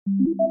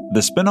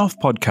The Spin-off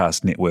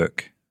Podcast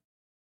Network.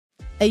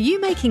 Are you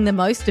making the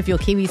most of your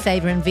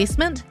KiwiSaver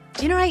investment?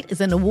 Generate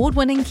is an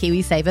award-winning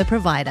KiwiSaver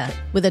provider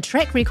with a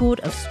track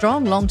record of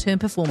strong long-term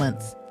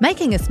performance.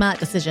 Making a smart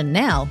decision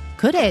now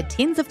could add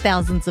tens of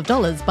thousands of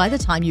dollars by the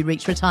time you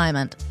reach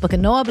retirement. Book a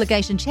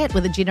no-obligation chat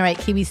with a Generate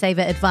KiwiSaver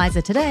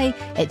advisor today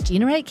at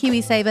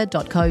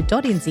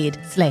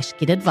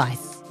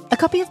generatekiwisaver.co.nz/get-advice. A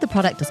copy of the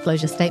product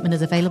disclosure statement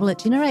is available at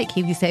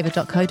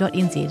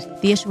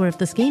generatekiwisaver.co.nz. The issuer of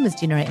the scheme is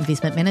Generate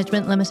Investment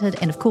Management Limited,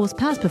 and of course,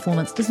 past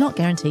performance does not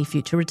guarantee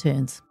future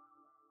returns.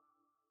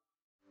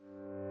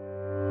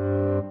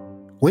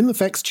 When the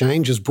Facts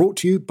Change is brought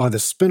to you by the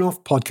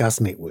Spin-off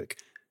Podcast Network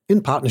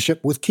in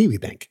partnership with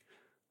KiwiBank,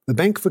 the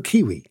bank for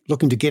Kiwi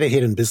looking to get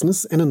ahead in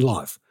business and in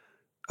life.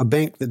 A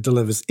bank that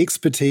delivers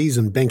expertise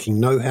in banking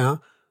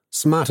know-how,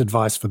 smart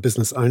advice for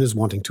business owners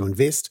wanting to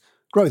invest,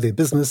 grow their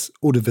business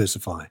or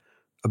diversify.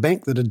 A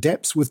bank that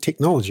adapts with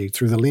technology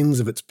through the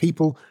lens of its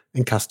people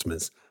and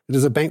customers. It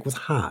is a bank with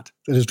heart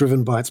that is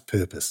driven by its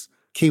purpose.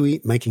 Kiwi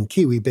making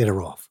Kiwi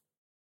better off.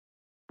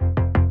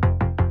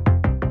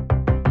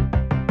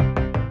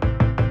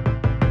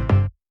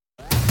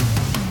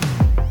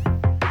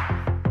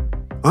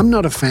 I'm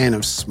not a fan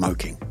of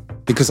smoking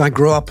because I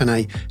grew up in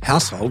a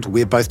household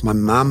where both my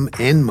mum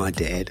and my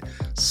dad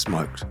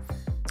smoked.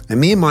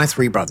 And me and my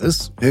three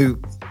brothers, who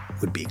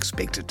would be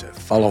expected to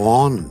follow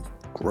on and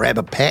grab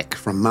a pack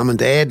from mum and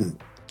dad and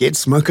get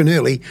smoking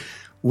early,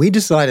 we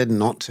decided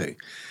not to.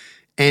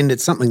 And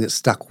it's something that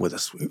stuck with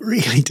us. We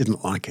really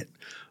didn't like it.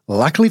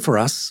 Luckily for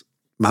us,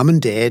 mum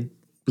and dad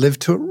lived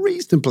to a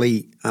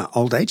reasonably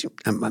old age.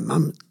 My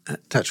mum,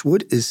 touch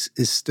wood, is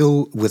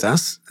still with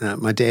us.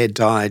 My dad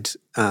died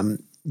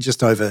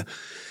just over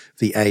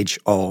the age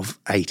of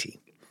 80.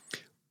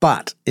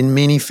 But in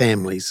many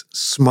families,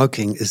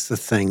 smoking is the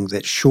thing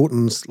that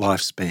shortens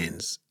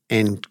lifespans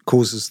and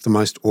causes the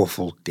most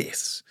awful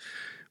deaths.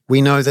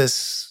 We know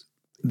this.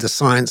 The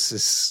science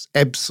is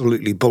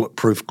absolutely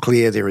bulletproof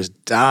clear. There is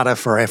data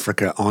for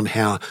Africa on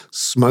how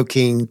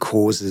smoking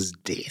causes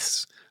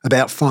deaths,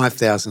 about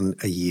 5,000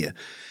 a year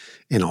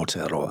in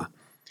Aotearoa.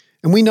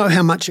 And we know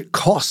how much it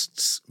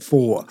costs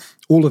for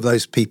all of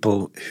those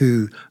people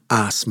who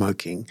are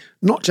smoking,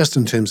 not just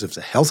in terms of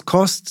the health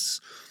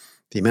costs,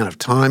 the amount of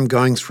time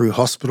going through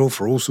hospital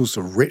for all sorts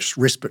of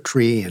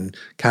respiratory and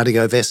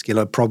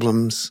cardiovascular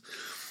problems,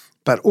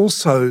 but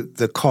also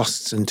the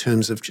costs in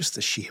terms of just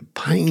the sheer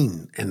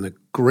pain and the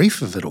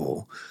grief of it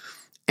all,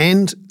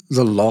 and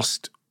the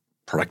lost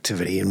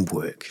productivity in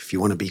work, if you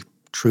want to be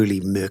truly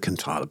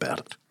mercantile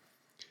about it.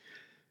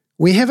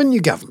 We have a new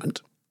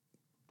government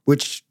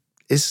which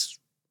is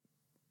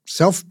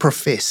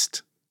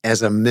self-professed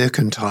as a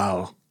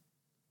mercantile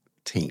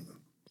team.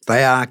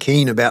 They are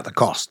keen about the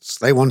costs.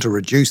 They want to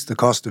reduce the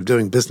cost of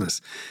doing business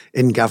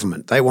in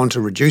government. They want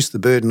to reduce the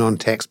burden on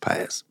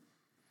taxpayers.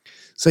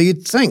 So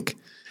you'd think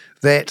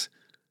that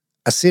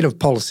a set of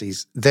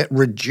policies that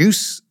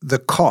reduce the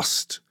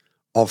cost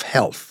of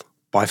health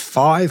by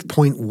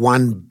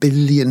 $5.1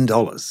 billion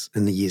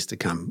in the years to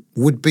come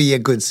would be a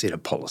good set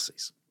of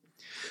policies.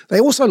 They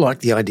also like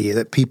the idea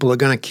that people are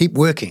going to keep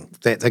working,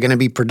 that they're going to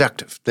be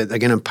productive, that they're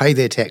going to pay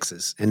their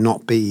taxes and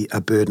not be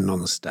a burden on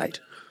the state.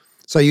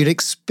 So you'd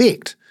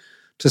expect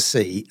to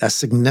see a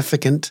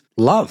significant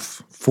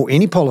love for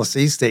any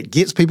policies that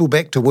gets people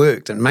back to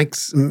work, that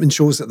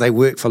ensures that they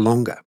work for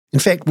longer. In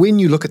fact, when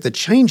you look at the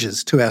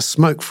changes to our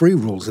smoke-free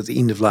rules at the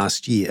end of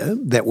last year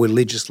that were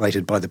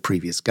legislated by the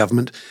previous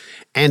government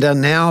and are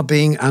now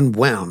being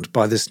unwound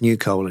by this new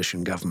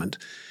coalition government,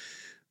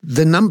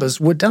 the numbers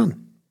were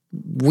done.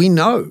 We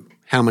know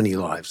how many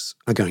lives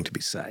are going to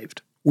be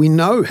saved. We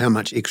know how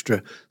much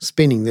extra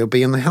spending there'll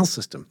be in the health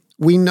system.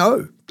 We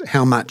know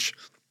how much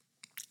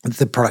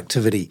the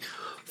productivity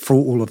for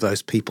all of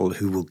those people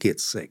who will get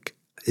sick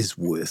is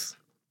worth.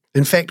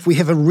 In fact, we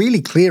have a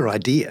really clear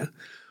idea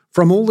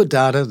from all the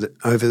data that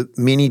over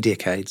many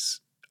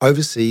decades,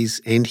 overseas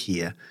and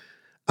here,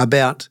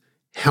 about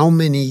how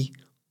many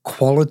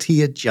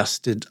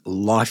quality-adjusted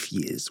life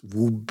years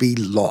will be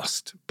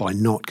lost by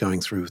not going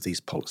through with these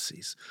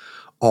policies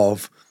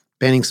of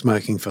banning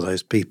smoking for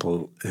those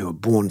people who were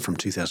born from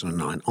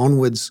 2009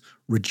 onwards,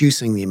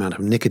 reducing the amount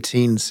of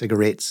nicotine in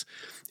cigarettes,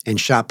 and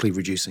sharply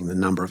reducing the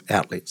number of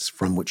outlets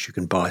from which you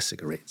can buy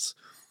cigarettes.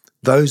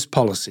 Those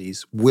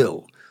policies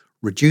will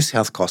reduce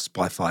health costs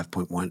by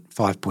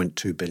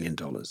 $5.2 billion,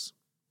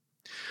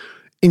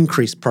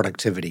 increase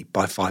productivity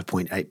by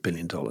 $5.8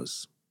 billion,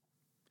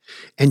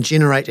 and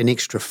generate an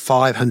extra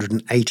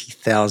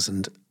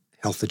 580,000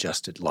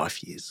 health-adjusted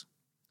life years.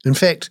 In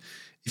fact,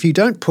 if you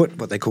don't put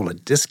what they call a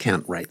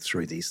discount rate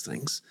through these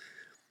things,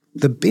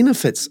 the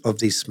benefits of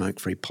these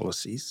smoke-free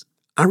policies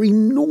are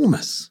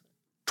enormous.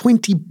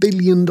 $20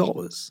 billion,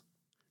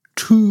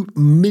 2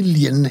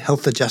 million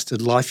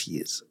health-adjusted life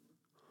years.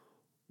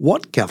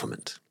 What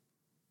government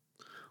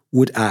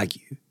would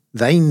argue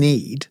they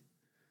need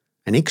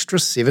an extra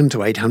 $700 to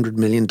 $800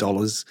 million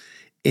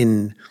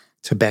in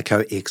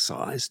tobacco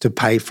excise to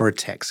pay for a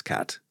tax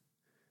cut,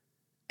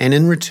 and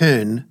in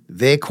return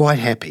they're quite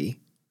happy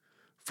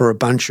for a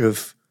bunch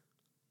of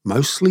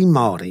mostly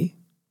Māori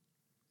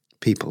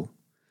people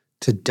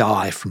to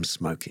die from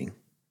smoking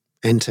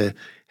and to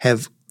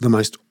have the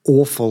most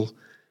awful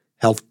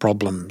health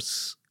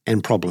problems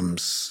and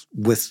problems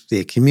with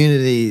their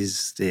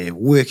communities, their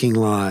working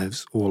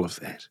lives, all of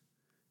that,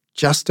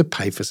 just to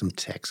pay for some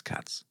tax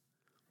cuts.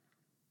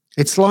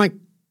 It's like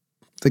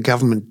the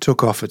government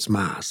took off its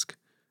mask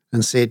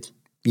and said,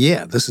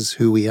 yeah, this is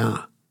who we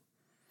are.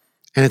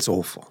 And it's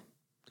awful.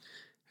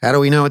 How do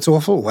we know it's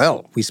awful?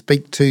 Well, we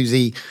speak to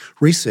the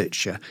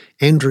researcher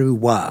Andrew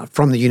Wah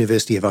from the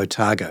University of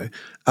Otago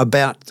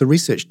about the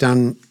research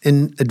done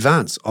in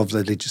advance of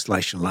the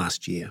legislation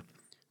last year,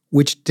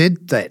 which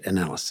did that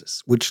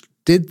analysis, which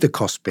did the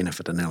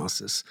cost-benefit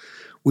analysis,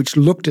 which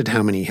looked at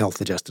how many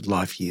health-adjusted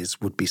life years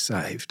would be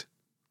saved.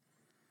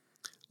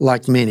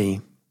 Like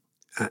many,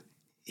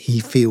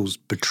 he feels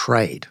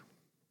betrayed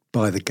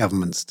by the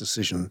government's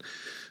decision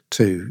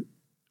to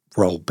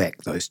roll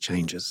back those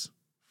changes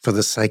for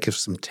the sake of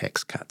some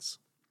tax cuts.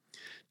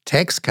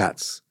 Tax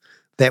cuts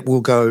that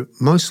will go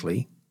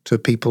mostly to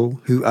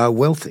people who are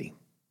wealthy,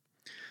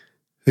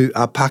 who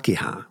are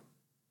Pākehā,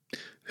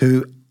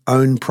 who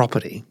own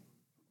property,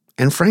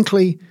 and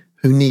frankly,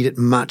 who need it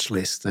much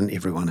less than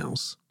everyone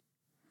else.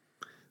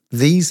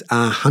 These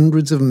are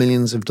hundreds of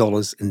millions of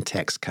dollars in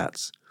tax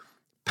cuts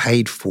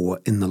paid for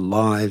in the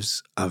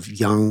lives of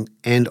young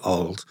and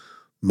old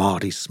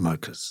Māori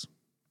smokers.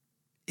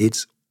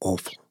 It's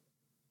awful.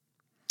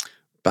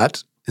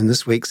 But in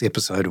this week's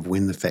episode of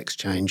When the Facts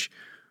Change,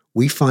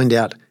 we find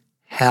out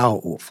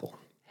how awful,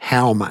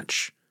 how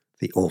much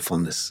the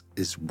awfulness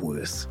is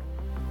worth.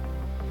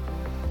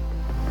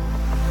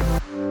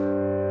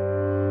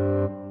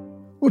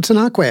 Well,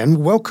 Tanakwe,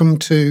 and welcome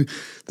to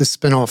the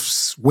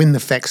spin-offs When the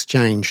Facts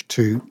Change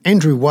to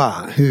Andrew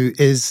Wah, who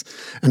is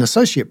an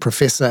associate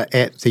professor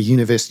at the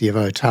University of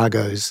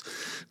Otago's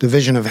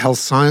Division of Health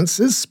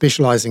Sciences,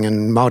 specialising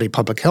in Māori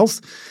public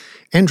health.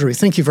 Andrew,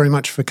 thank you very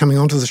much for coming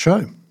onto the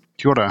show.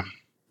 Kia ora.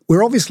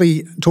 We're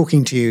obviously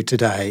talking to you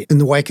today in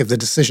the wake of the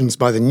decisions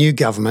by the new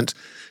government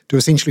to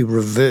essentially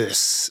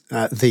reverse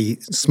the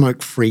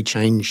smoke-free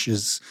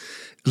changes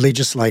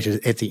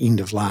legislated at the end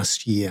of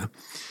last year.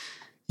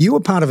 You were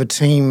part of a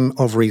team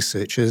of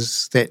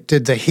researchers that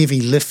did the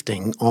heavy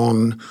lifting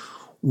on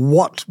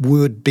what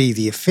would be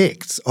the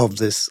effects of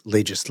this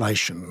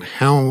legislation,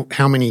 how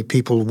many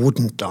people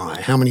wouldn't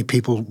die, how many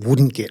people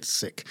wouldn't get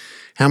sick,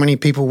 how many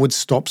people would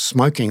stop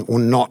smoking or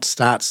not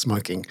start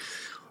smoking,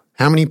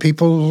 how many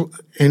people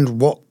and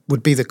what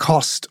would be the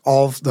cost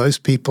of those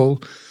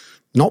people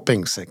not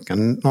being sick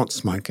and not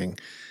smoking.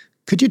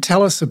 Could you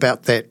tell us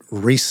about that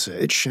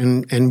research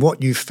and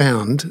what you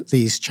found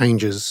these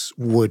changes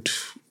would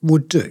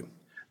do?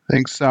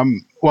 Thanks.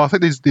 Well, I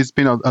think there's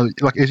been,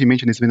 like as you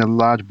mentioned, there's been a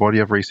large body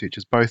of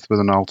researchers, both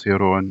within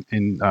Aotearoa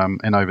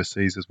and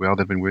overseas as well.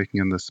 They've been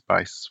working in this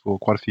space for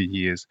quite a few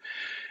years.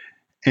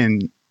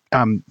 And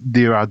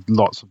there are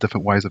lots of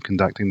different ways of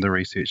conducting the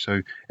research.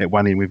 So at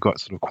one end, we've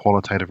got sort of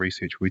qualitative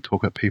research where we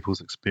talk about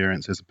people's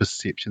experiences,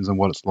 perceptions, and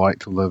what it's like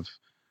to live,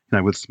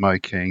 with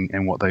smoking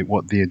and what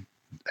their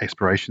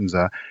aspirations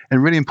are,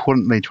 and really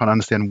importantly, trying to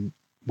understand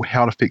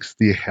how it affects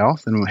their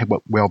health and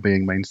what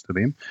well-being means to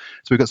them.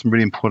 So we've got some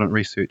really important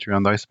research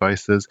around those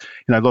spaces.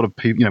 A lot of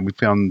people, we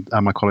found,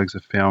 my colleagues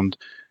have found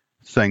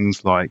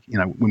things like,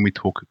 when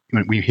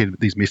we hear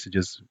these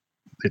messages,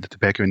 the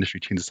tobacco industry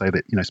tend to say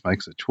that,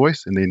 smoke's a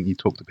choice, and then you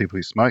talk to people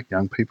who smoke,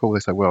 young people, they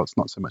say, well, it's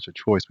not so much a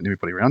choice when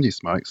everybody around you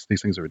smokes.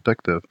 These things are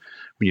addictive.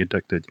 When you're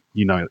addicted,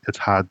 it's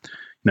hard,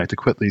 to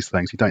quit these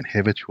things. You don't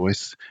have a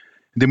choice.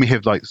 And then we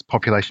have like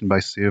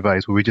population-based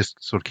surveys where we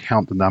just sort of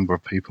count the number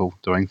of people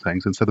doing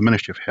things. And so the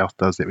Ministry of Health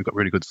does that. We've got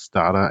really good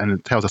data, and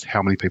it tells us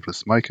how many people are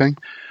smoking.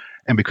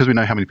 And because we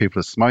know how many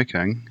people are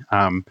smoking,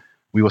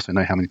 we also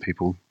know how many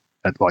people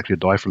are likely to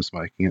die from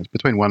smoking. It's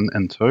between 1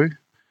 and 2,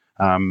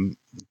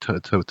 to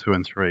 2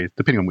 and 3,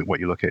 depending on what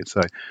you look at. So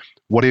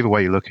whatever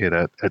way you look at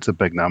it, it's a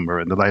big number.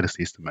 And the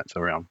latest estimates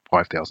are around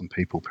 5,000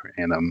 people per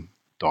annum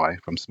die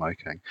from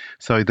smoking.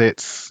 So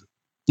that's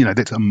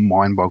a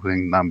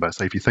mind-boggling number.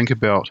 So if you think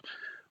about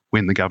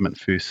when the government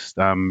first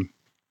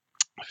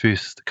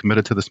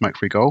committed to the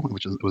smoke-free goal,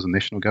 which was a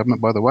national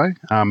government, by the way,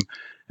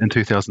 in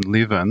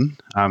 2011,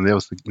 that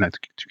was to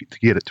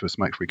get it to a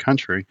smoke-free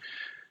country.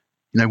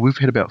 We've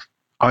had about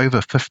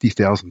over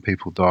 50,000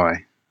 people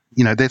die.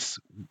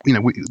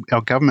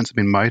 Our governments have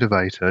been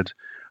motivated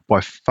by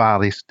far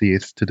less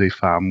deaths to do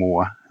far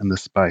more in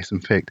this space.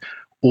 In fact,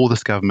 all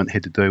this government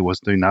had to do was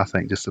do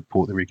nothing, just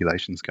support the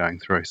regulations going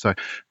through. So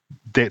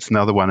that's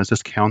another one, is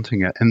just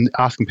counting it and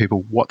asking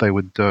people what they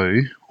would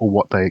do or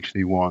what they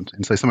actually want.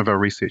 And so some of our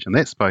research in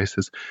that space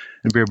has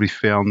invariably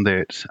found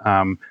that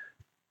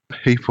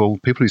people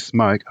who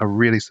smoke are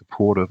really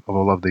supportive of a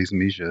lot of these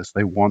measures.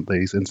 They want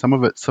these. And some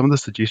of the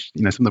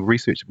suggestions, some of the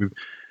research that we've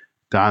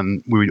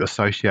done, we would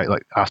associate,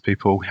 like ask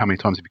people, how many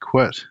times have you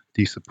quit?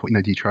 Do you support,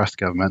 do you trust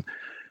government?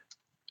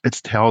 It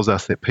tells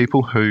us that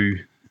people who,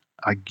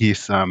 I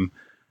guess,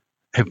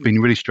 have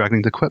been really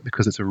struggling to quit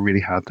because it's a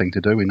really hard thing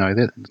to do. We know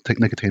that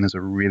nicotine is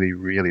a really,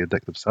 really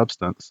addictive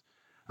substance.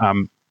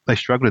 they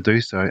struggle to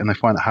do so, and they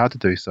find it hard to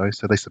do so.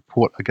 So they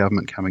support a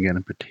government coming in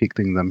and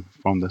protecting them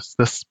from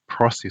this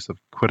process of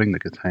quitting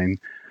nicotine.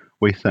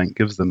 We think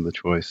gives them the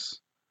choice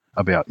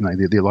about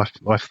their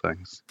life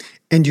things.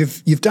 And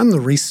you've done the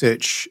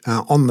research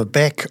on the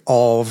back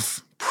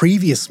of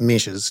previous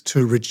measures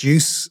to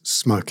reduce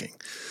smoking.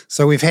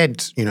 So we've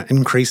had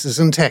increases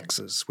in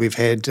taxes. We've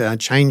had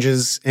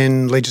changes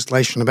in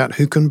legislation about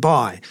who can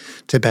buy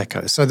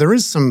tobacco. So there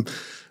is some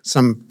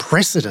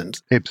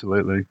precedent,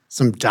 absolutely,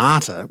 some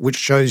data which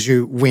shows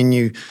you when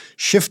you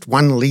shift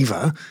one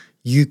lever,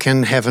 you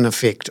can have an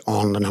effect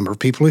on the number of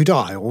people who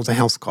die or the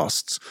health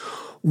costs.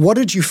 What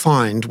did you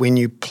find when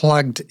you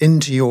plugged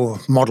into your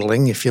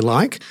modelling, if you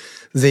like,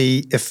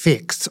 the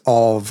effects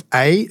of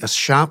a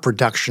sharp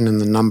reduction in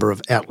the number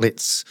of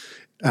outlets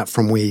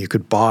from where you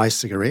could buy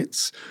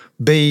cigarettes,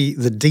 B,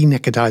 the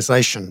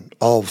denicotization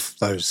of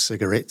those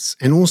cigarettes,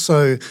 and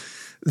also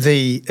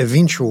the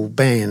eventual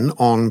ban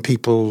on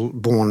people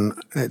born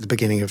at the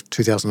beginning of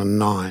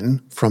 2009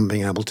 from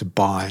being able to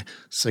buy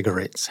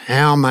cigarettes?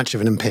 How much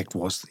of an impact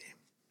was there?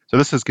 So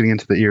this is getting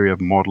into the area of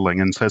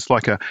modelling, and so it's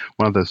like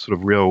one of the sort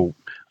of real,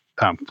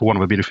 for want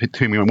of a better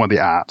term, one of the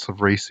arts of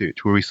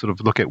research, where we sort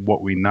of look at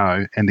what we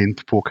know and then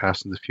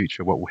forecast in the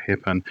future what will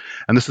happen.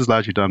 And this is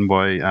largely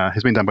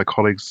has been done by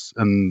colleagues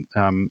in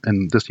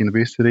this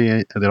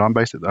university that I'm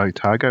based at, the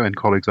Otago, and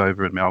colleagues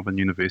over at Melbourne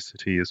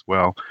University as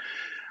well.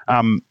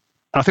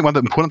 I think one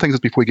of the important things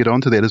is, before we get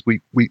on to that, is we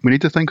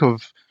need to think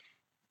of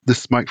the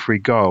smoke-free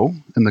goal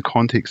in the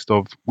context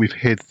of we've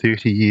had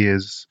 30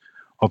 years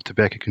of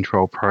tobacco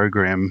control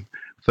program,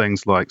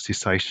 things like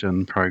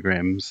cessation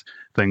programs,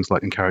 things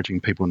like encouraging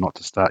young people not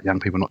to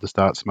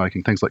start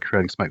smoking, things like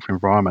creating smoke-free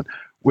environment,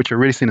 which are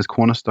really seen as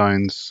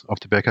cornerstones of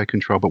tobacco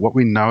control. But what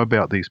we know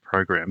about these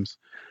programs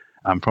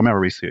from our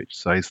research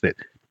says that,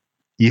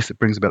 yes, it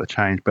brings about a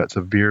change, but it's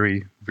a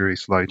very, very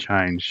slow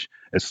change.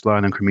 It's slow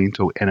and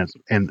incremental,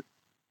 and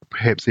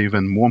perhaps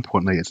even more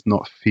importantly, it's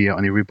not fair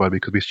on everybody,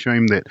 because we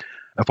assume that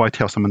if I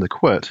tell someone to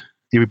quit,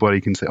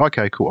 everybody can say,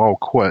 okay, cool, I'll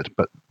quit,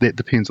 but that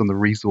depends on the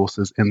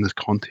resources in the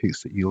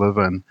context that you live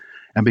in.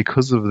 And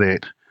because of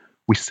that,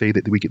 we see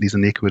that we get these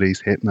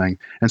inequities happening.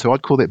 And so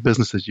I'd call that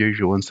business as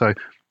usual. And so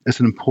it's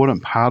an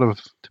important part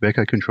of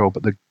tobacco control,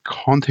 but the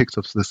context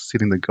of this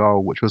setting the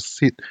goal, which was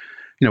set,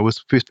 was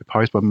first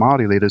proposed by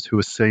Māori leaders who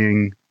were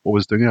seeing what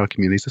was doing in our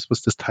communities. This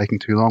was just taking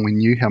too long. We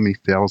knew how many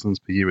thousands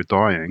per year were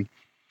dying,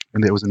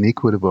 and that was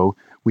inequitable.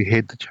 We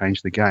had to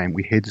change the game.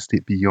 We had to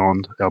step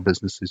beyond our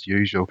business as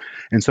usual.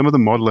 And some of the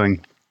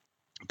modelling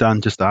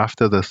done just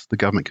after this, the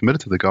government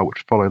committed to the goal,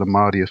 which followed a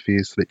Māori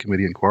Affairs Select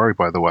Committee inquiry,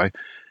 by the way,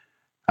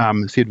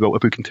 said, well,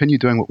 if we continue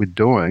doing what we're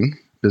doing,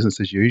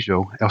 business as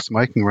usual, our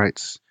smoking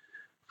rates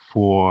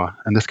for,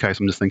 in this case,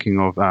 I'm just thinking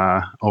of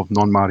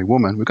non-Māori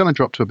women, we're going to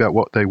drop to about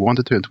what they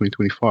wanted to in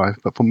 2025.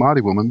 But for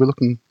Māori women, we're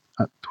looking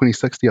at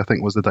 2060, I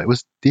think was the date. It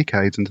was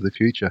decades into the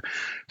future.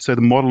 So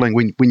the modelling,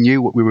 we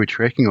knew what we were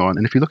tracking on.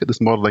 And if you look at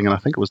this modelling, and I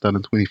think it was done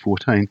in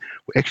 2014,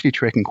 we're actually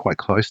tracking quite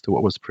close to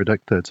what was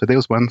predicted. So that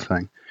was one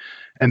thing.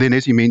 And then,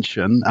 as you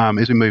mentioned,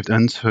 as we moved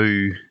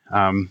into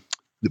when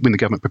the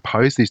government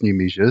proposed these new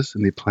measures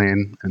in their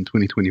plan in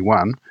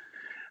 2021,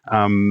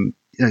 some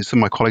of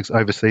my colleagues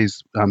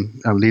overseas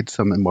led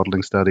some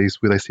modelling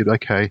studies where they said,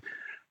 okay,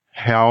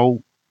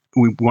 how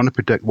we want to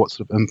predict what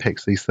sort of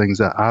impacts these things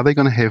are. Are they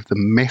going to have the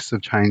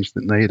massive change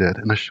that needed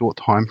in a short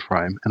time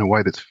frame in a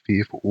way that's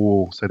fair for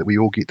all, so that we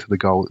all get to the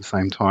goal at the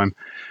same time?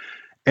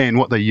 And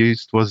what they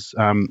used was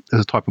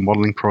a type of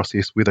modelling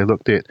process where they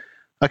looked at,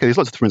 okay, there's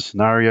lots of different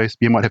scenarios.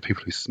 You might have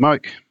people who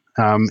smoke,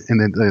 and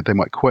then they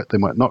might quit, they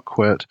might not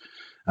quit.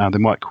 They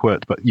might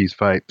quit but use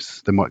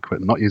vapes. They might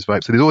quit and not use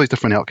vapes. So there's all these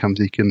different outcomes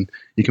you can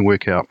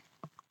work out,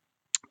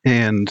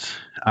 and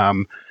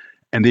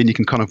then you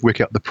can kind of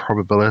work out the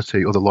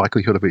probability or the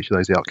likelihood of each of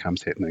those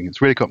outcomes happening.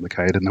 It's really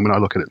complicated, and when I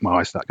look at it, my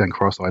eyes start going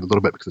cross-eyed a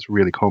little bit because it's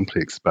really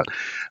complex. But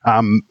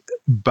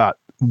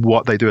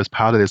what they do as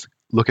part of this,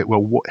 look at,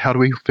 well, how do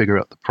we figure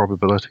out the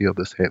probability of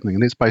this happening?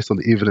 And that's based on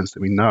the evidence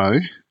that we know.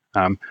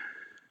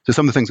 So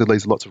some of the things that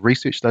leads to lots of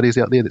research studies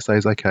out there that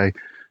says, okay,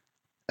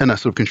 in a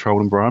sort of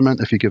controlled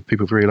environment, if you give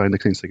people very low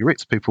nicotine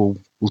cigarettes, people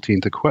will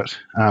tend to quit.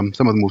 Some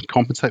of them will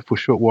compensate for a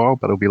short while,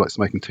 but it'll be like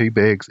smoking tea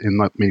bags, and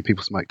not many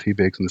people smoke tea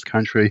bags in this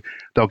country.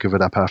 They'll give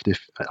it up after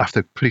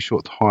a pretty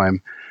short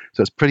time.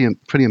 So it's pretty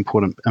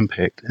important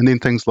impact. And then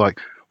things like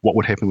what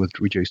would happen with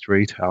reduced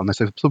retail. And they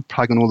sort of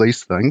plug in all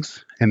these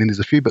things, and then there's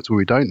a few bits where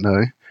we don't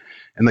know,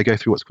 and they go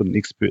through what's called an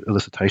expert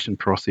elicitation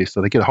process.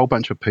 So they get a whole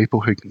bunch of people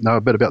who know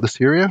a bit about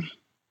this area,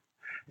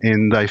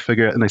 and they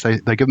figure out, and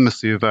they give them a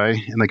survey,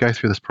 and they go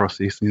through this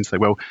process and say,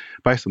 well,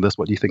 based on this,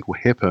 what do you think will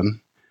happen?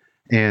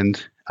 And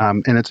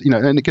it's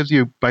and it gives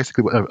you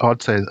basically what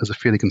I'd say is a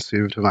fairly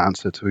conservative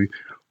answer to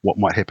what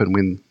might happen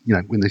when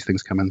these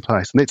things come in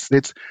place. And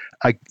that's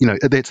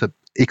an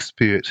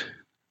expert,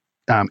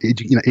 an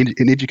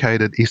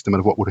educated estimate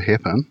of what would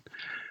happen.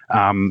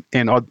 And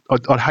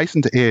I'd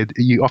hasten to add,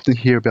 you often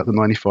hear about the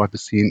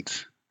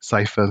 95%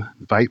 safer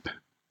vape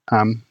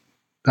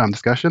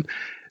discussion.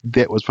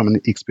 that was from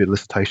an expert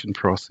elicitation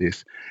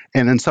process.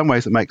 And in some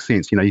ways it makes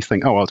sense. You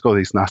think, oh, well, it's got all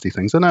these nasty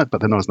things in it, but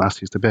they're not as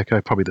nasty as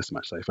tobacco, probably this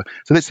much safer.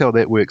 So that's how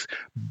that works.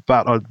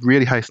 But I'd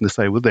really hasten to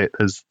say with that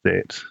is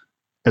that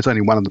it's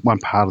only one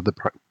part of the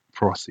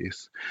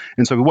process.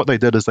 And so what they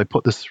did is they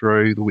put this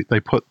through, they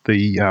put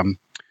the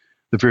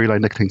very low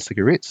nicotine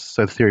cigarettes.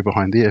 So the theory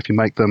behind there, if you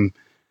make them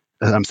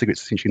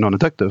cigarettes essentially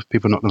non-addictive,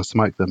 people are not going to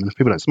smoke them. And if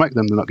people don't smoke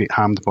them, they're not get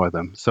harmed by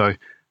them. So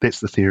that's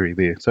the theory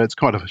there. So it's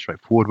kind of a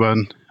straightforward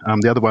one.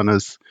 The other one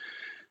is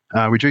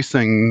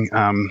reducing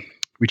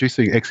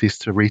access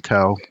to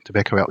retail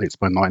tobacco outlets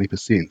by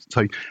 90%.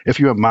 So if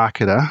you're a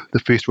marketer, the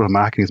first rule of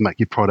marketing is make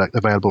your product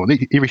available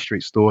in every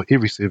street store,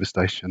 every service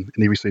station,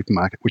 and every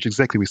supermarket, which is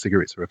exactly where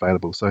cigarettes are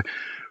available. So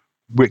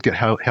worked out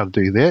how to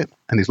do that,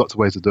 and there's lots of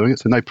ways of doing it.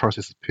 So no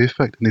process is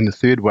perfect. And then the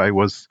third way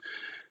was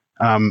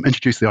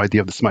introduce the idea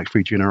of the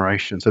smoke-free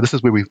generation. So this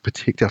is where we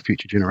protect our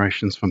future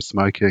generations from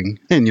smoking.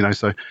 And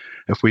so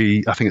I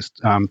think it's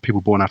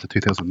people born after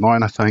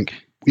 2009, I think.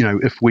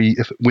 If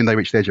when they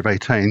reach the age of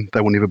 18,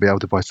 they will never be able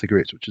to buy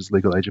cigarettes, which is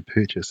legal age of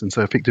purchase. And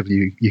so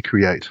effectively you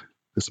create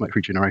the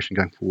smoke-free generation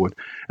going forward.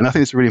 And I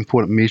think it's a really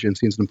important measure and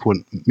sends an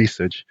important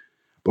message.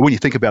 But when you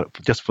think about it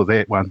just for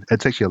that one,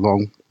 it's actually a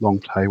long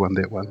play one,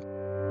 that one.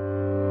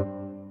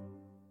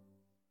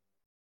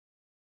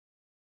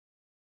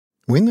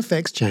 When the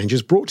Facts Change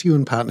is brought to you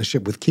in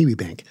partnership with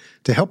Kiwibank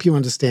to help you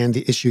understand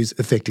the issues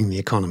affecting the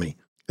economy.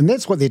 And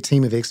that's what their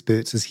team of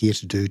experts is here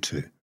to do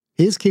too.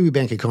 Here's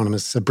Kiwibank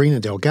economist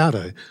Sabrina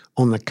Delgado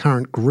on the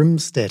current grim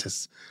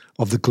status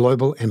of the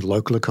global and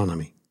local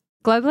economy.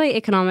 Globally,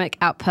 economic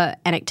output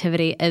and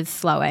activity is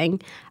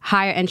slowing.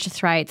 Higher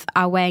interest rates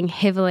are weighing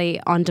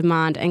heavily on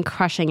demand and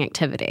crushing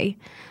activity.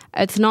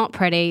 It's not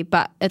pretty,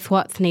 but it's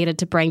what's needed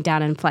to bring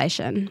down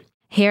inflation.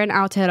 Here in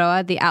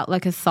Aotearoa, the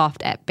outlook is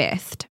soft at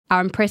best. Our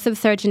impressive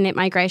surge in net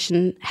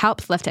migration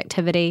helps lift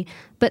activity,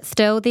 but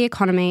still the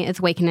economy is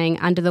weakening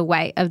under the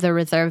weight of the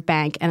Reserve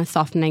Bank and a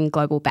softening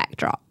global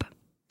backdrop.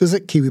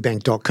 Visit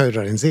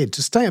kiwibank.co.nz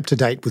to stay up to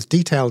date with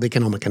detailed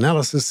economic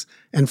analysis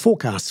and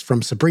forecasts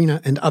from Sabrina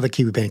and other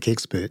Kiwibank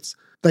experts.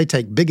 They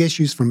take big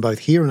issues from both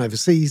here and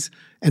overseas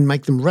and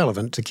make them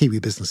relevant to Kiwi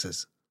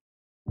businesses.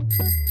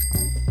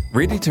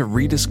 Ready to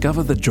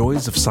rediscover the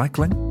joys of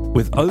cycling?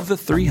 With over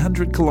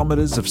 300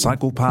 kilometres of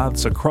cycle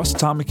paths across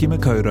Tāmaki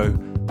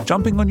Makaurau,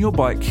 jumping on your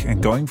bike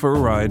and going for a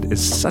ride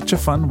is such a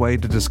fun way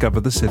to discover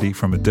the city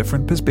from a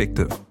different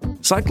perspective.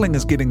 Cycling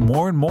is getting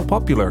more and more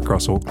popular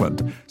across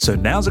Auckland, so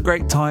now's a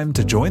great time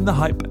to join the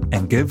hype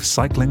and give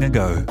cycling a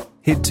go.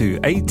 Head to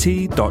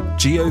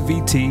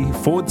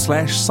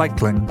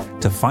at.govt/cycling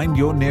to find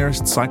your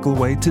nearest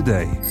cycleway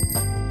today.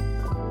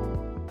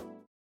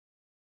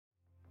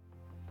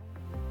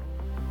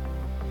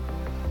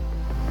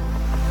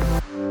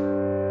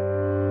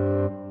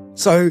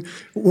 So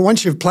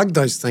once you've plugged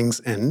those things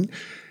in,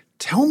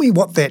 tell me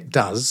what that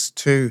does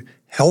to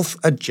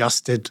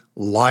health-adjusted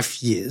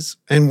life years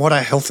and what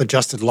a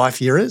health-adjusted life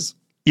year is.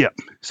 Yeah.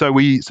 So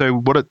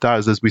what it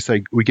does is we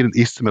get an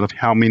estimate of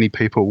how many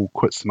people will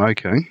quit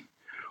smoking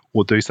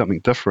or do something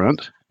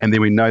different, and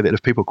then we know that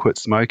if people quit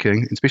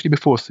smoking, especially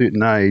before a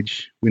certain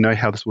age, we know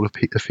how this will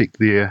affect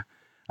their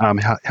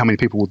how many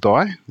people will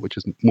die, which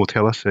is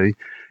mortality,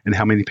 and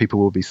how many people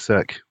will be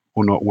sick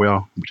or not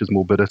well, which is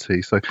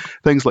morbidity. So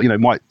things like,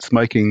 might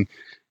smoking,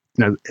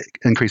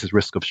 increases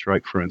risk of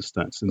stroke, for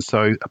instance. And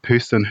so a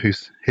person who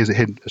has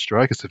had a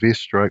stroke, a severe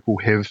stroke, will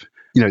have,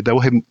 it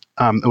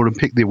will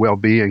impact their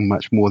well-being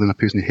much more than a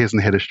person who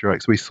hasn't had a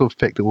stroke. So we sort of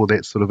factor all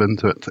that sort of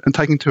into it, and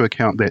taking into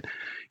account that,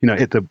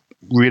 at the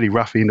really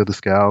rough end of the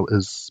scale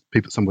is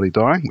somebody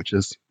dying, which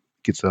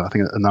gets I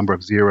think a number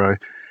of 0.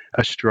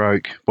 A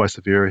stroke by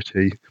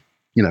severity,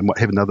 might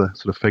have another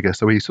sort of figure.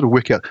 So we sort of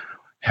work out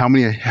how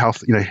many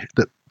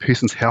that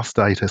person's health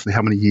status and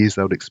how many years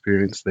they would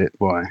experience that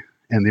by,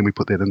 and then we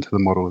put that into the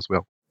model as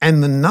well.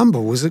 And the number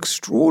was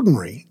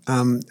extraordinary,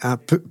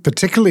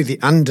 particularly the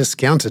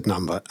undiscounted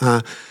number.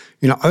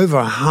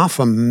 Over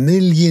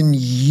 500,000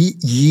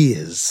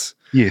 years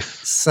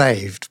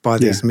saved by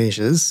these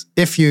measures.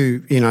 If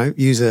you,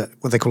 use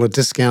what they call a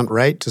discount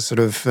rate to sort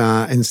of,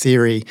 in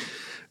theory,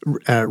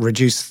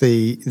 reduce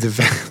the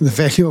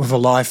value of a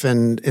life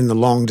in the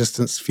long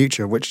distance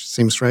future, which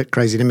seems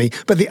crazy to me.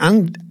 But the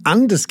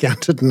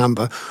undiscounted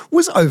number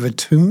was over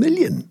 2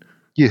 million.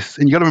 Yes,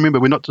 and you got to remember,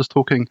 we're not just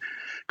talking,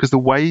 because the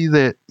way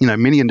that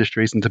many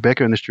industries, and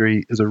tobacco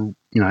industry is a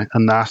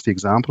nasty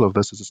example of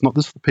this. Is it's not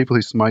just the people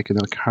who smoke in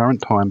the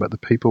current time, but the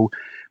people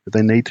that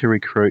they need to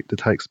recruit to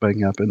take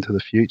smoking up into the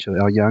future,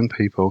 our young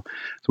people.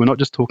 So we're not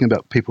just talking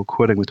about people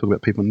quitting, we're talking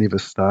about people never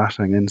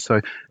starting. And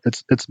so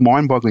it's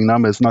mind-boggling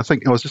numbers. And I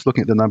think I was just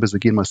looking at the numbers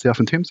again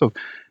myself in terms of,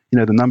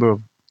 the number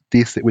of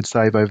deaths that would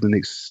save over the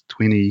next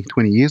 20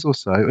 years or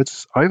so.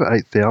 It's over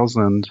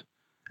 8,000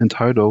 in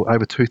total,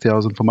 over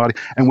 2,000 for Māori.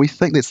 And we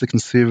think that's the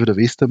conservative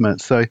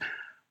estimate. So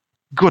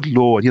good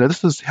Lord,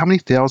 this is how many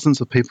thousands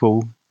of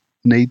people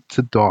need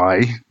to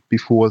die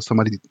before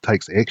somebody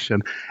takes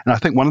action. And I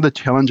think one of the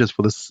challenges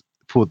for this,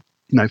 for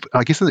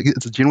I guess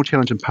it's a general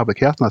challenge in public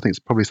health, and I think it's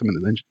probably something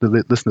that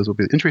the listeners will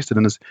be interested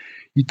in, is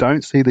you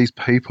don't see these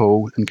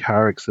people in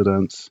car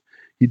accidents.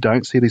 You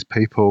don't see these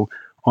people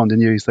on the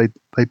news.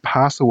 They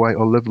pass away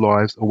or live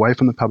lives away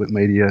from the public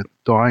media,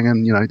 dying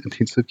in,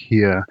 intensive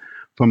care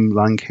from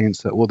lung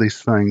cancer, all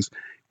these things.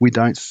 We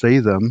don't see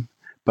them,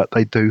 but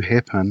they do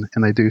happen,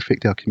 and they do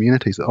affect our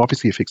communities. It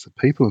obviously affects the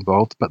people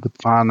involved, but the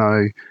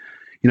whānau,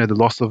 the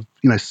loss of,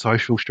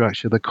 social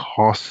structure, the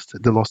cost,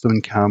 the loss of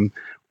income,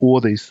 all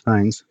these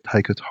things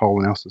take a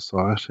toll in our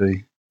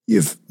society.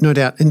 You've no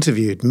doubt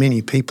interviewed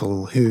many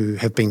people who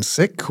have been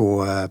sick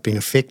or been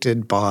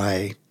affected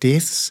by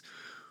deaths.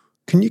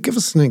 Can you give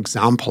us an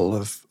example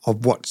of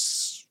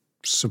what's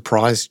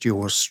surprised you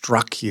or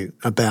struck you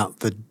about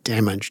the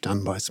damage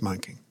done by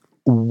smoking?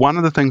 One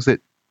of the things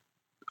that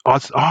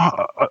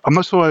I'm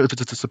not sure if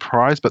it's a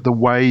surprise, but the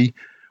way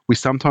we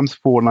sometimes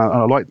fall, and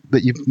I like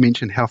that you've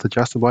mentioned health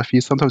adjusted life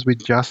years, sometimes we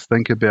just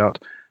think about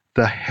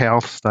the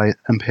health state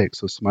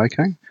impacts of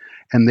smoking,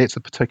 and that's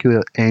a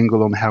particular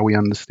angle on how we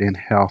understand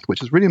health,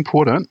 which is really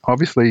important.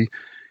 Obviously,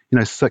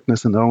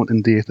 sickness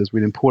and death is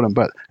really important,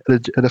 but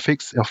it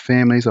affects our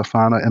families, our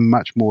whānau, and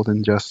much more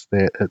than just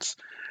that. It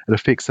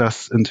affects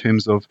us in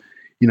terms of,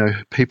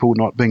 people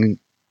not being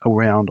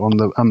around on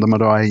the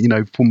marae,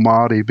 for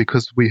Māori,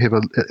 because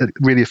it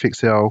really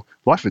affects our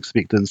life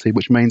expectancy,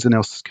 which means in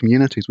our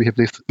communities we have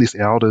less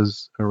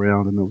elders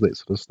around and all that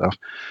sort of stuff.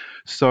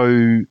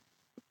 So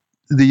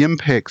the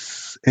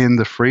impacts and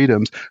the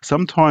freedoms,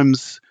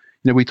 sometimes,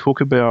 we talk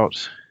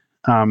about,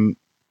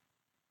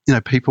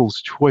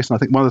 people's choice. And I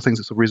think one of the things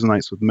that sort of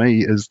resonates with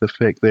me is the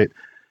fact that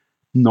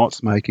not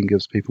smoking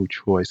gives people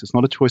choice. It's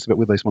not a choice about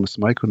whether they want to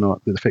smoke or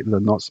not. The fact that they're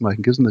not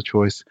smoking gives them the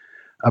choice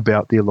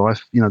about their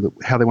life,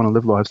 how they want to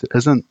live lives that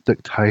isn't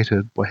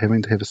dictated by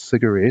having to have a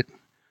cigarette,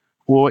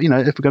 or, if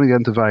we're going to go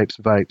into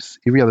vapes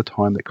every other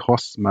time that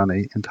costs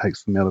money and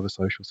takes them out of a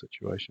social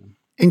situation.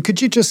 And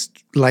could you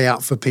just lay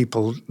out for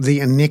people the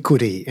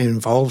inequity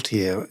involved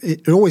here?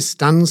 It always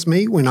stuns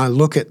me when I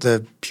look at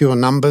the pure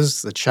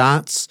numbers, the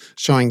charts,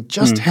 showing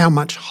just how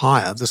much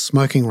higher the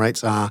smoking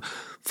rates are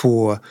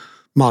for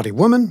Māori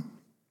women,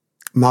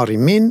 Māori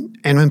men,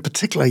 and in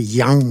particular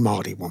young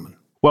Māori women.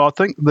 Well, I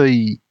think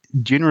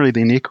generally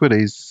the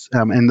inequities,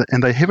 and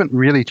they haven't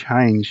really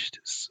changed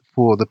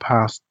for the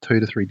past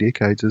 2 to 3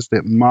 decades, is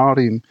that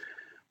Māori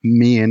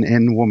men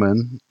and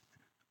women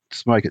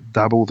smoke at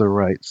double the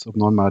rates of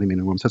non-Māori men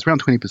and women. So it's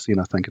around 20%,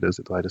 I think it is,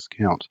 at the latest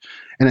count.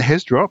 And it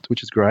has dropped,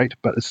 which is great,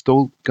 but it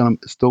still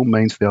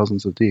means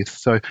thousands of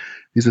deaths. So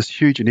there's this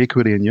huge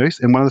inequity in use.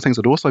 And one of the things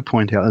I'd also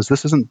point out is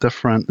this isn't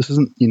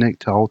unique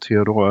to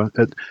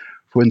Aotearoa.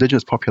 For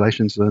Indigenous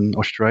populations in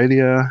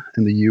Australia,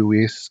 in the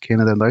US,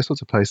 Canada, and those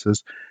sorts of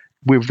places,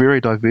 we're very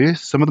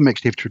diverse. Some of them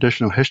actually have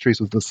traditional histories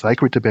with the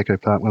sacred tobacco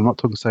plant. Well, I'm not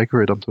talking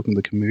sacred, I'm talking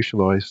the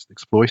commercialised,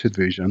 exploited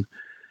version.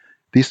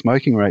 Their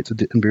smoking rates are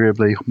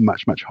invariably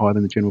much, much higher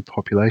than the general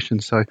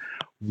population. So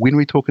when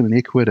we talk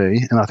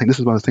inequity, and I think this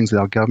is one of the things that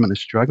our government is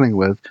struggling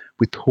with,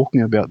 we're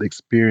talking about the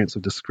experience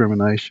of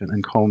discrimination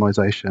and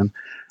colonisation.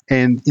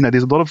 And,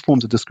 there's a lot of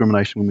forms of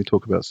discrimination when we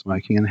talk about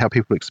smoking and how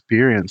people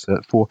experience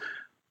it.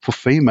 For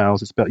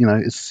females, it's about,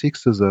 it's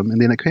sexism, and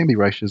then it can be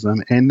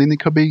racism, and then it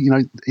could be,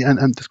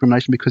 and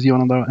discrimination because you're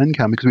on a lower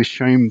income, because we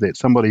assume that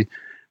somebody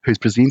who's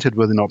presented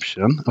with an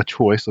option, a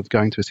choice of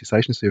going to a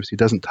cessation service, who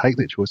doesn't take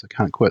that choice or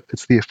can't quit,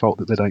 it's their fault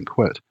that they don't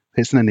quit.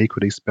 That's an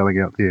inequity spelling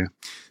out there.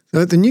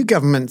 So the new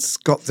government's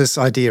got this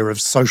idea of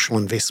social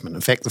investment.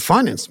 In fact, the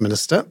finance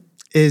minister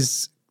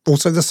is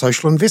also the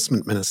social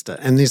investment minister.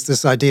 And there's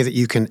this idea that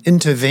you can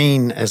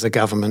intervene as a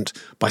government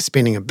by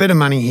spending a bit of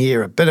money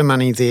here, a bit of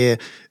money there,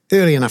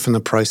 early enough in the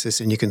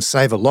process, and you can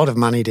save a lot of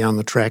money down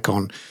the track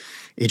on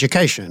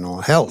education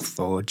or health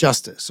or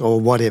justice or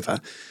whatever.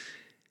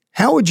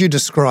 How would you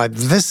describe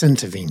this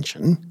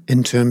intervention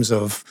in terms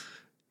of,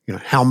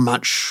 how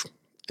much,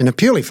 in a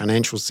purely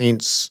financial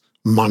sense,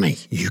 money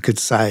you could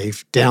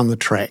save down the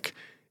track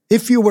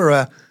if you were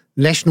a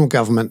national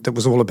government that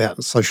was all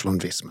about social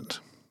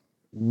investment?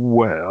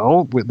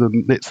 Well,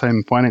 that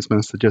same finance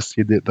minister just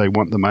said that they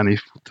want the money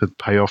to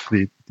pay off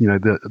the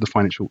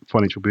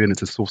financial burden.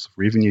 It's a source of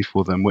revenue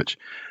for them, which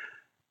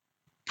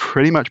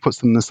pretty much puts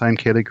them in the same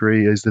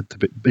category as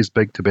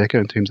big tobacco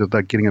in terms of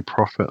they're getting a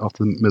profit off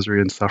the misery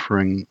and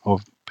suffering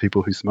of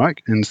people who smoke.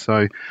 And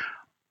so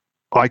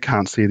I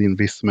can't see the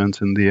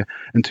investment in there.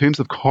 In terms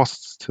of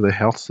costs to the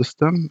health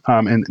system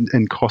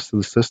and costs to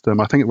the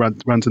system, I think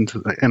it runs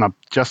into, and I've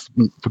just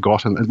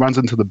forgotten, it runs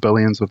into the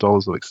billions of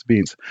dollars of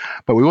expense.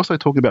 But we're also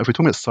talking about, if we're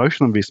talking about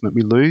social investment,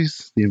 we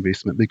lose the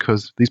investment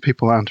because these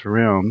people aren't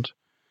around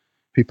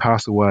who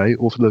pass away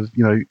or live,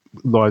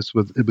 lives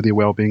with their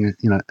well-being,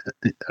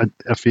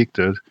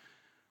 affected,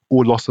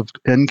 or loss of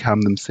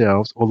income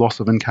themselves, or loss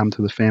of income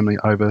to the family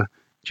over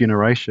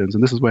generations.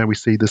 And this is where we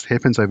see this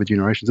happens over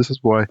generations. This is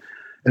why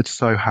it's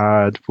so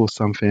hard for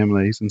some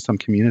families and some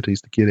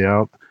communities to get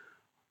out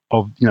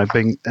of,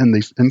 being in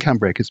these income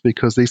brackets,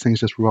 because these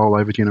things just roll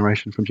over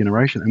generation from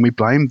generation. And we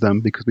blame them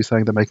because we're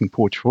saying they're making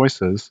poor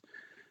choices.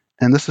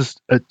 And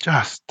it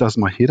just does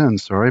my head in,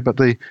 sorry. But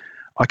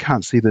I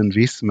can't see the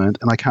investment,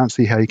 and I can't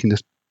see how you can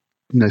just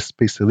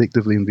be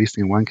selectively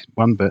investing in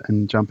one bit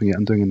and jumping out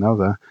and doing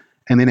another,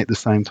 and then at the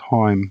same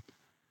time,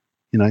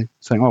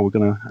 saying, oh, we're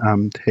going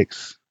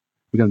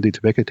to do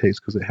tobacco tax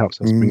because it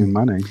helps us bring in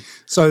money.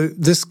 So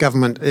this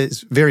government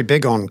is very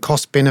big on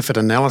cost-benefit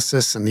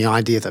analysis and the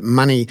idea that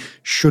money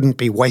shouldn't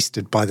be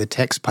wasted by the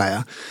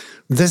taxpayer.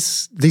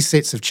 These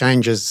sets of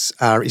changes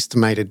are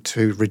estimated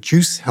to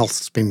reduce health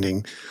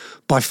spending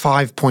by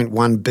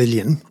 $5.1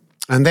 billion,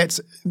 and that's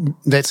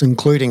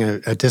including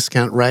a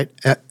discount rate.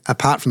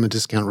 Apart from the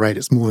discount rate,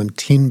 it's more than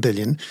 $10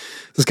 billion.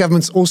 This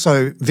government's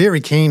also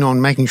very keen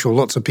on making sure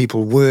lots of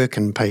people work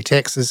and pay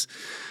taxes.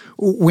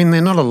 When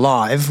they're not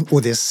alive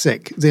or they're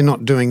sick, they're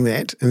not doing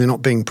that and they're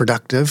not being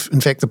productive. In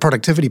fact, the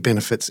productivity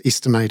benefits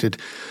estimated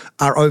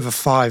are over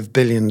 $5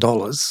 billion.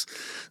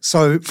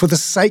 So for the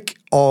sake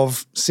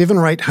of $700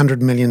 or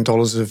 $800 million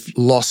of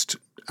lost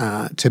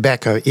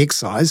tobacco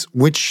excise,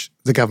 which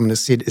the government has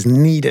said is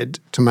needed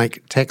to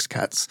make tax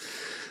cuts,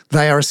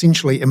 they are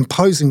essentially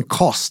imposing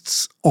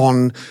costs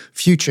on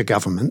future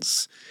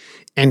governments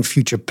and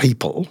future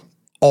people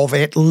of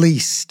at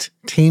least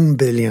 $10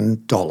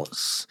 billion.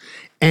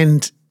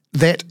 And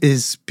that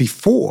is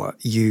before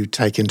you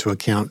take into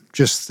account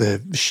just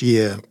the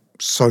sheer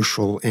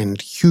social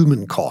and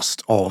human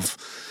cost of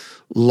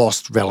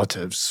lost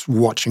relatives,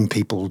 watching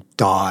people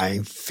die,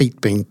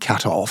 feet being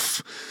cut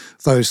off,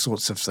 those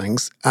sorts of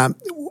things.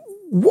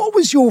 What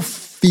was your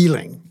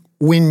feeling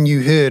when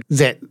you heard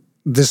that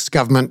this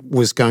government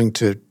was going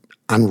to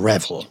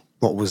unravel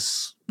what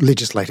was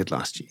legislated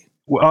last year?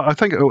 Well, I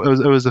think it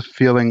was a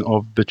feeling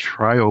of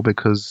betrayal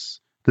because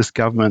this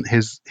government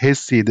has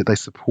said that they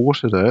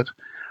supported it.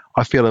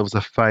 I feel it was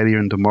a failure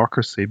in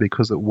democracy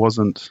because it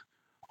wasn't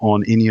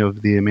on any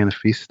of their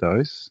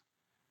manifestos.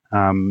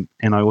 And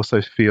I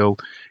also feel,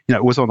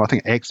 it was on, I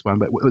think, Acts one,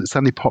 but it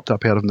suddenly popped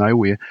up out of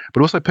nowhere.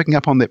 But also picking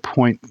up on that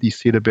point you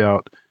said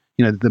about,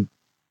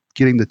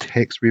 getting the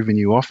tax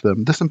revenue off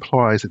them, this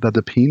implies that they're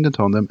dependent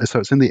on them, so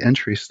it's in their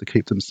interest to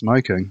keep them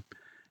smoking.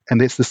 And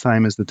that's the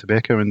same as the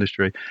tobacco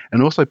industry.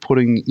 And also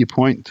putting your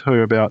point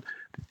too about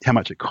how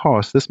much it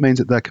costs, this means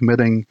that they're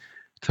committing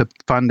to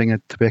funding a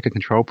tobacco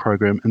control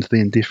program into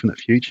the indefinite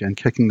future and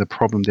kicking the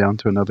problem down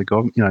to another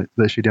government,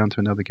 the issue down to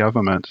another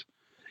government.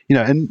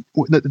 And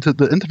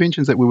the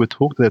interventions that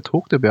they're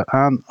talked about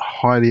aren't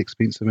highly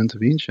expensive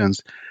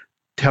interventions.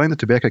 Telling the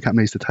tobacco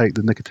companies to take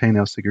the nicotine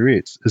out of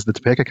cigarettes is the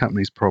tobacco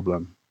company's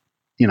problem.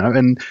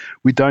 And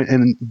we don't,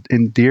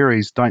 and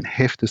dairies don't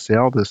have to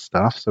sell this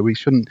stuff, so we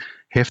shouldn't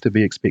have to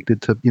be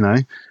expected to,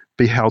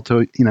 be held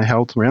to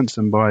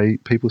ransom by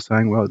people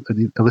saying, well,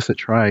 illicit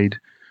trade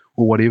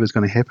or whatever is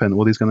going to happen,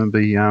 or there's going to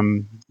be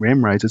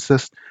ram raids. It's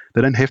just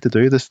they don't have to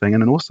do this thing.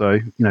 And then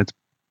also,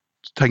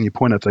 taking your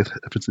point, if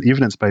it's an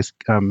evidence-based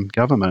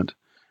government,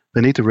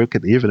 they need to look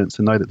at the evidence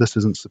and know that this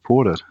isn't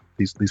supported,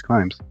 these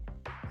claims.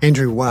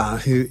 Andrew Wah,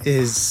 who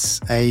is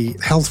a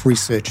health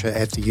researcher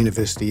at the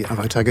University of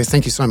Otago,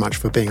 thank you so much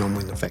for being on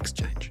When the Facts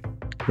Change.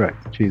 Great.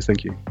 Cheers.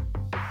 Thank you.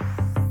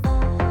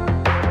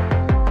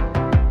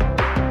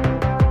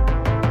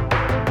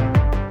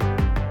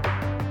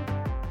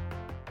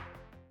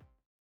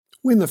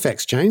 When the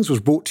Facts Change was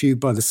brought to you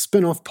by the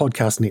Spin-Off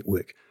Podcast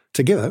Network,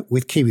 together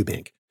with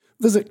KiwiBank.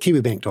 Visit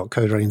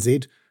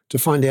kiwibank.co.nz to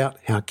find out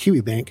how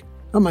KiwiBank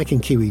are making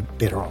Kiwi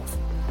better off.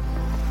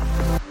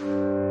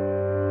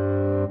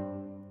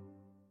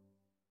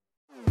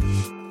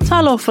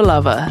 Talofa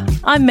lover,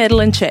 I'm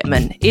Madeline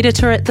Chapman,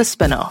 editor at The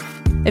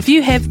Spin-Off. If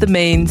you have the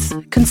means,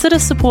 consider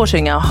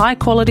supporting our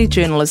high-quality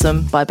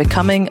journalism by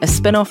becoming a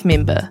Spin-Off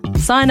member.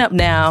 Sign up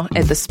now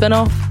at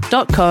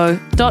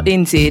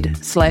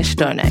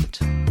thespinoff.co.nz/donate.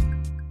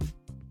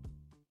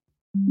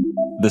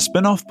 The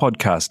Spin-Off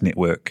Podcast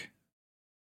Network.